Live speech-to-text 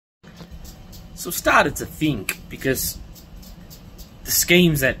So I've started to think, because the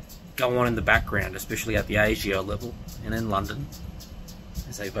schemes that go on in the background, especially at the ASIO level and in London,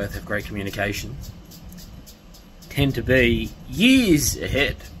 as they both have great communication, tend to be years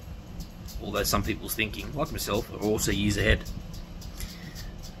ahead. Although some people's thinking, like myself, are also years ahead.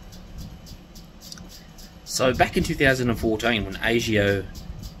 So back in 2014, when ASIO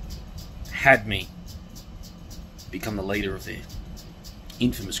had me become the leader of their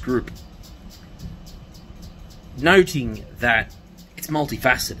infamous group, noting that it's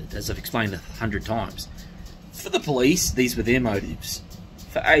multifaceted, as I've explained 100 times. For the police, these were their motives.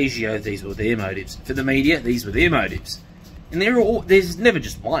 For ASIO, these were their motives. For the media, these were their motives. And there's never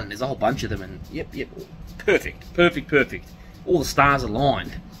just one, there's a whole bunch of them, and yep, perfect. All the stars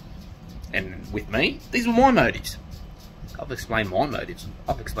aligned. And with me, these were my motives. I've explained my motives,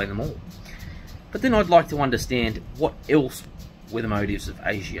 I've explained them all. But then I'd like to understand what else were the motives of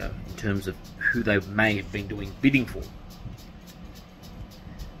ASIO in terms of who they may have been doing bidding for.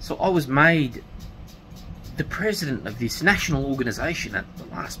 So I was made the president of this national organisation at the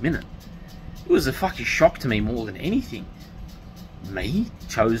last minute. It was a fucking shock to me more than anything. Me,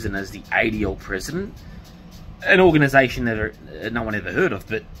 chosen as the ADL president, an organisation that no one ever heard of,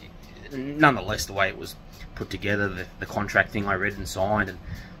 but nonetheless the way it was put together, the contract thing I read and signed, and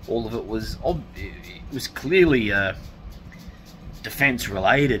all of it was clearly defence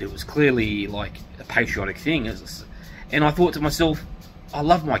related. It was clearly like a patriotic thing, and I thought to myself, I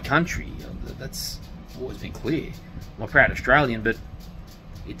love my country. That's always been clear. I'm a proud Australian, but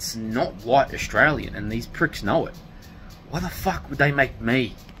it's not white Australian, and these pricks know it. Why the fuck would they make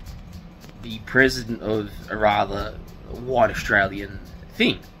me the president of a rather white Australian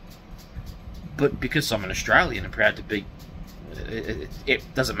thing? But because I'm an Australian and proud to be, it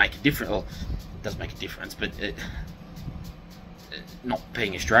doesn't make a difference. Well, it does make a difference, but not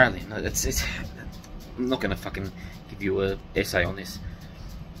being Australian, I'm not going to fucking give you an essay on this.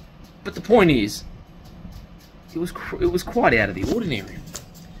 But the point is, it was quite out of the ordinary.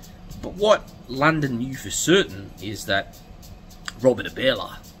 But what London knew for certain is that Robert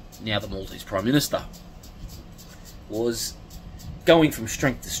Abela, now the Maltese Prime Minister, was going from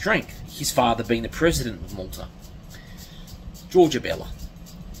strength to strength. His father being the president of Malta, George Abela.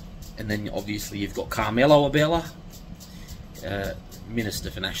 And then obviously you've got Carmelo Abela,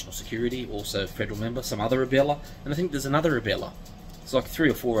 Minister for National Security, also federal member, some other Abela, and I think there's another Abela. It's like 3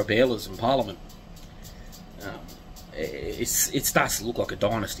 or 4 Abelas in Parliament. It starts to look like a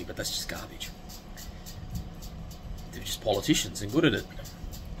dynasty, but that's just garbage. They're just politicians and good at it,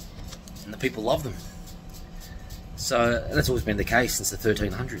 and the people love them. So that's always been the case since the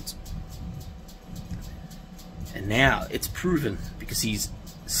 1300s. And now it's proven, because he's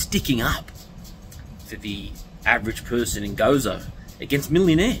sticking up for the average person in Gozo against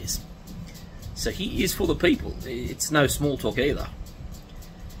millionaires. So he is for the people. It's no small talk either.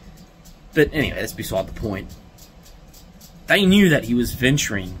 But anyway, that's beside the point. They knew that he was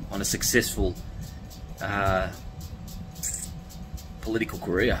venturing on a successful political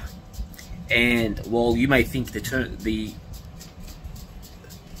career. And while you may think the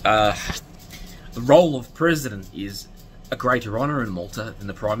role of president is a greater honour in Malta than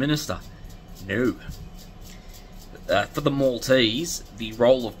the Prime Minister, no. For the Maltese, the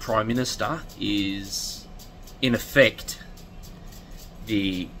role of Prime Minister is, in effect,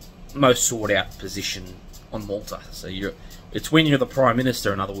 the most sought-out position on Malta. So it's when you're the Prime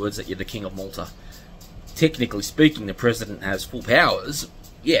Minister, in other words, that you're the King of Malta. Technically speaking, the President has full powers.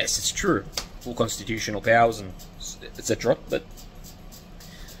 Yes, it's true. Full constitutional powers and etc. But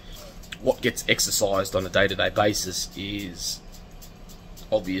what gets exercised on a day-to-day basis is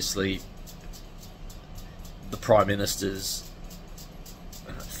obviously the Prime Minister's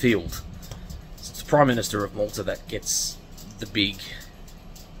field. So it's the Prime Minister of Malta that gets the big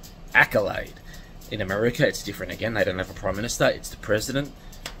accolade. In America, it's different again. They don't have a Prime Minister, it's the President.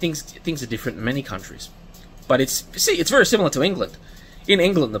 Things are different in many countries. But it's very similar to England. In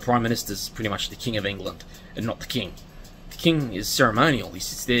England, the Prime Minister is pretty much the King of England, and not the King. The King is ceremonial. He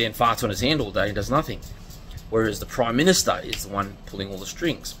sits there and farts on his hand all day and does nothing. Whereas the Prime Minister is the one pulling all the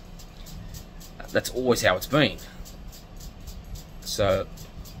strings. That's always how it's been. So,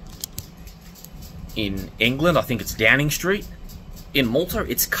 in England, I think it's Downing Street. In Malta,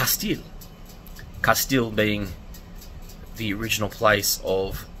 it's Castile. Castile being the original place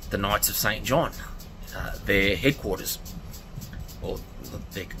of the Knights of St. John, their headquarters, or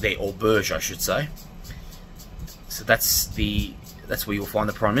their auberge, I should say. So that's where you'll find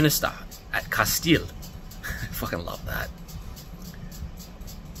the Prime Minister, at Castile. I fucking love that.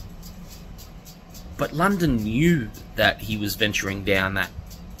 But London knew that he was venturing down that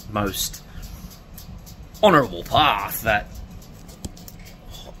most honourable path that,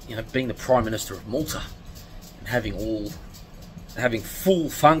 you know, being the Prime Minister of Malta and having full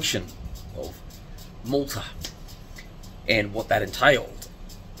function of Malta and what that entailed.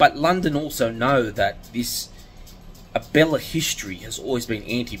 But London also know that this Abela history has always been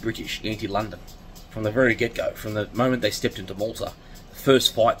anti-British, anti-London from the very get-go. From the moment they stepped into Malta, the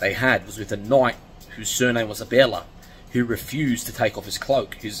first fight they had was with a knight whose surname was Abela, who refused to take off his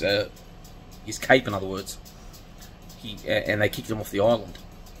cloak, his cape, in other words. And they kicked him off the island.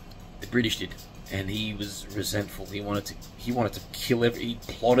 The British did, and he was resentful. He wanted to kill he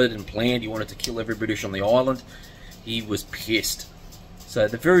plotted and planned. He wanted to kill every British on the island. He was pissed. So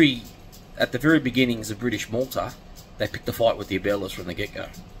at the very beginnings of British Malta, they picked a fight with the Abelas from the get-go,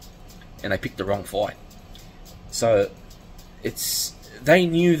 and they picked the wrong fight. So they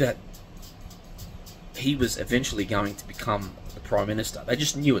knew that he was eventually going to become the Prime Minister. They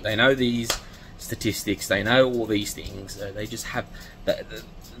just knew it. They know these statistics. They know all these things. They just have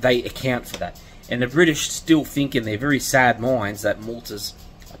they account for that. And the British still think in their very sad minds that Malta's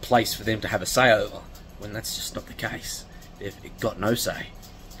a place for them to have a say over, when that's just not the case. They've got no say.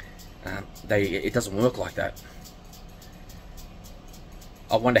 It doesn't work like that.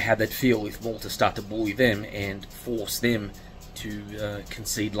 I wonder how they'd feel if Malta start to bully them and force them to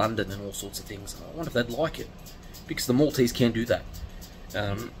concede London and all sorts of things. I wonder if they'd like it, because the Maltese can do that.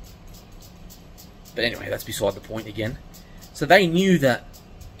 But anyway, that's beside the point again. So they knew that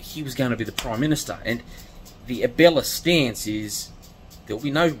he was going to be the Prime Minister, and the Abela stance is there will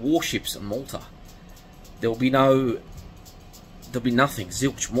be no warships in Malta. There'll be nothing.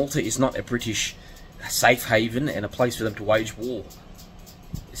 Zilch. Malta is not a British safe haven and a place for them to wage war.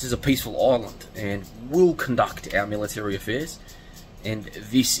 This is a peaceful island, and we'll conduct our military affairs, and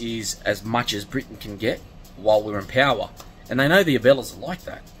this is as much as Britain can get while we're in power. And they know the Abelas are like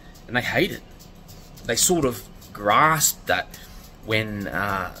that, and they hate it. They sort of grasped that when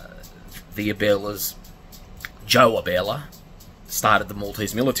the Abelas, Joe Abela, started the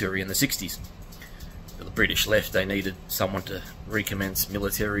Maltese military in the 60s. The British left, they needed someone to recommence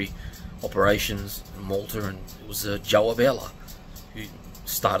military operations in Malta, and it was Joe Abela who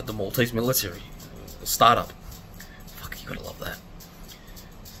started the Maltese military, a startup. Fuck, you gotta love that.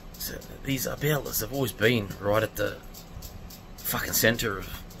 So these Abelas have always been right at the fucking centre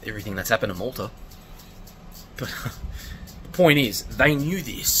of everything that's happened in Malta. But the point is, they knew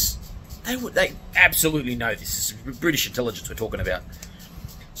this. They absolutely know this. This is British intelligence we're talking about.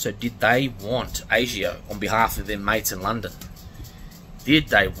 So did they want ASIO on behalf of their mates in London? Did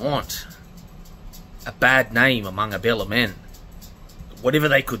they want a bad name among Abela men? Whatever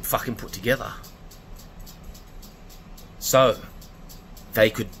they could fucking put together, so they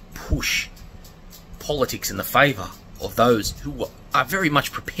could push politics in the favour of those who are very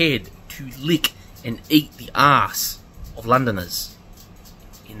much prepared to lick and eat the arse of Londoners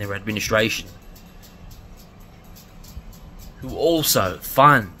in their administration, who also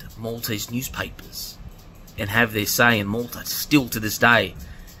fund Maltese newspapers and have their say in Malta still to this day.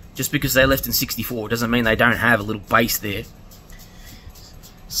 Just because they left in '64 doesn't mean they don't have a little base there.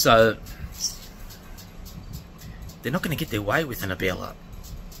 So they're not going to get their way with an Abela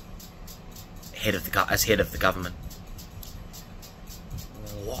as head of the government.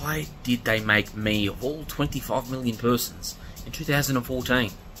 Why did they make me, of all 25 million persons in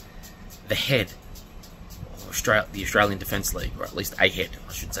 2014, the head of the Australian Defence League, or at least a head?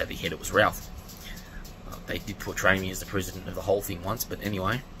 I shouldn't say the head, it was Ralph. They did portray me as the president of the whole thing once, but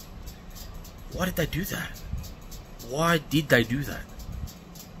anyway. Why did they do that? Why did they do that?